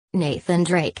Nathan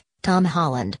Drake, Tom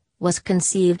Holland, was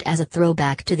conceived as a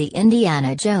throwback to the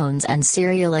Indiana Jones and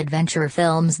serial adventure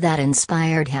films that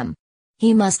inspired him.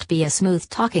 He must be a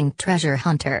smooth-talking treasure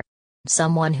hunter.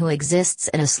 Someone who exists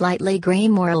in a slightly gray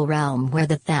moral realm where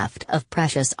the theft of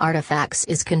precious artifacts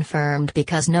is confirmed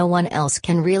because no one else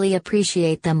can really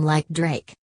appreciate them like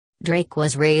Drake. Drake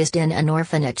was raised in an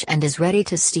orphanage and is ready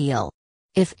to steal.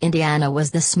 If Indiana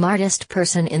was the smartest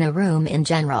person in a room in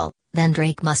general, then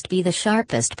Drake must be the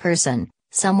sharpest person,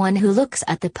 someone who looks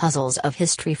at the puzzles of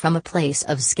history from a place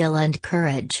of skill and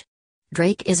courage.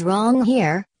 Drake is wrong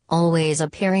here, always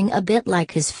appearing a bit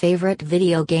like his favorite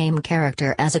video game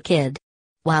character as a kid.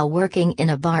 While working in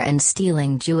a bar and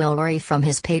stealing jewelry from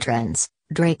his patrons,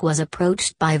 Drake was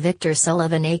approached by Victor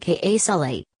Sullivan aka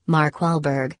Sully, Mark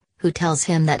Wahlberg, who tells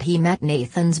him that he met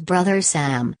Nathan's brother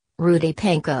Sam, Rudy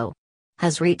Panko.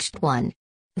 Has reached one.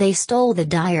 They stole the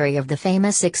diary of the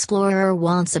famous explorer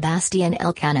Juan Sebastian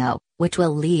Elcano, which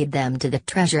will lead them to the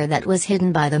treasure that was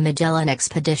hidden by the Magellan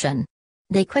expedition.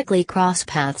 They quickly cross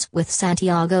paths with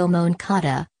Santiago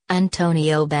Moncada,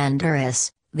 Antonio Banderas,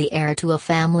 the heir to a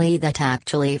family that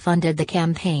actually funded the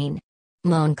campaign.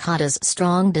 Moncada's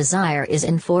strong desire is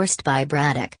enforced by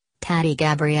Braddock, Taddy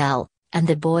Gabrielle, and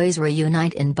the boys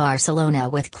reunite in Barcelona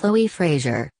with Chloe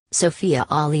Fraser, Sophia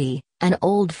Ali, an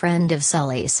old friend of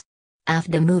Sully's.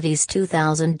 Afdah Movies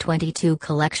 2022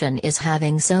 collection is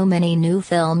having so many new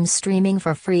films streaming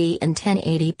for free in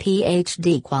 1080p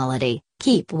HD quality.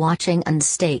 Keep watching and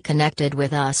stay connected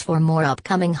with us for more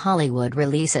upcoming Hollywood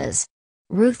releases.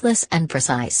 Ruthless and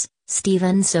precise,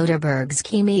 Steven Soderbergh's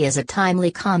Kimi is a timely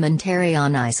commentary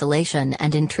on isolation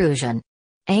and intrusion.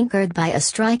 Anchored by a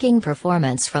striking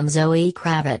performance from Zoe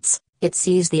Kravitz, it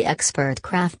sees the expert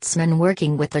craftsman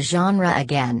working with the genre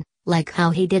again, like how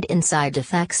he did Inside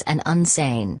Effects and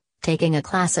Unsane, taking a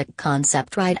classic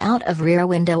concept right out of Rear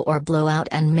Window or Blowout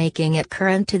and making it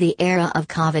current to the era of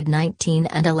COVID-19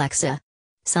 and Alexa.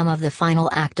 Some of the final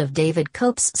act of David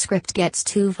Koepp's script gets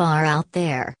too far out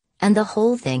there, and the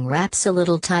whole thing wraps a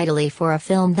little tidily for a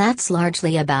film that's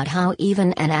largely about how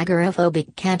even an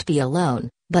agoraphobic can't be alone,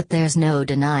 but there's no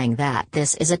denying that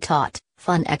this is a taut,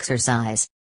 fun exercise.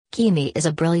 Kimi is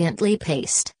a brilliantly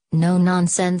paced,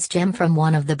 no-nonsense gem from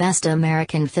one of the best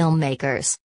American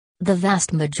filmmakers. The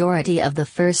vast majority of the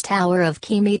first hour of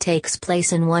Kimi takes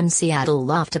place in one Seattle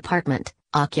loft apartment,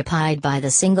 occupied by the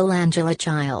single Angela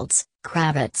Childs,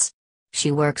 Kravitz.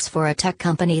 She works for a tech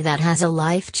company that has a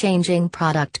life-changing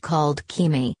product called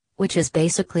Kimi, which is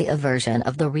basically a version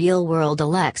of the real-world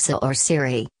Alexa or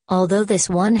Siri, although this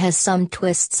one has some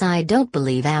twists I don't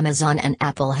believe Amazon and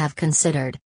Apple have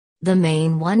considered. The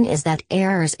main one is that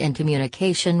errors in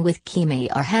communication with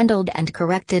Kimi are handled and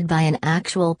corrected by an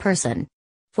actual person.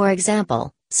 For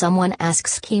example, someone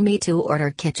asks Kimi to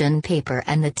order kitchen paper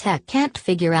and the tech can't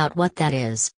figure out what that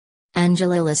is.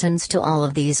 Angela listens to all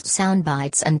of these sound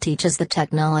bites and teaches the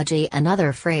technology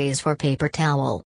another phrase for paper towel.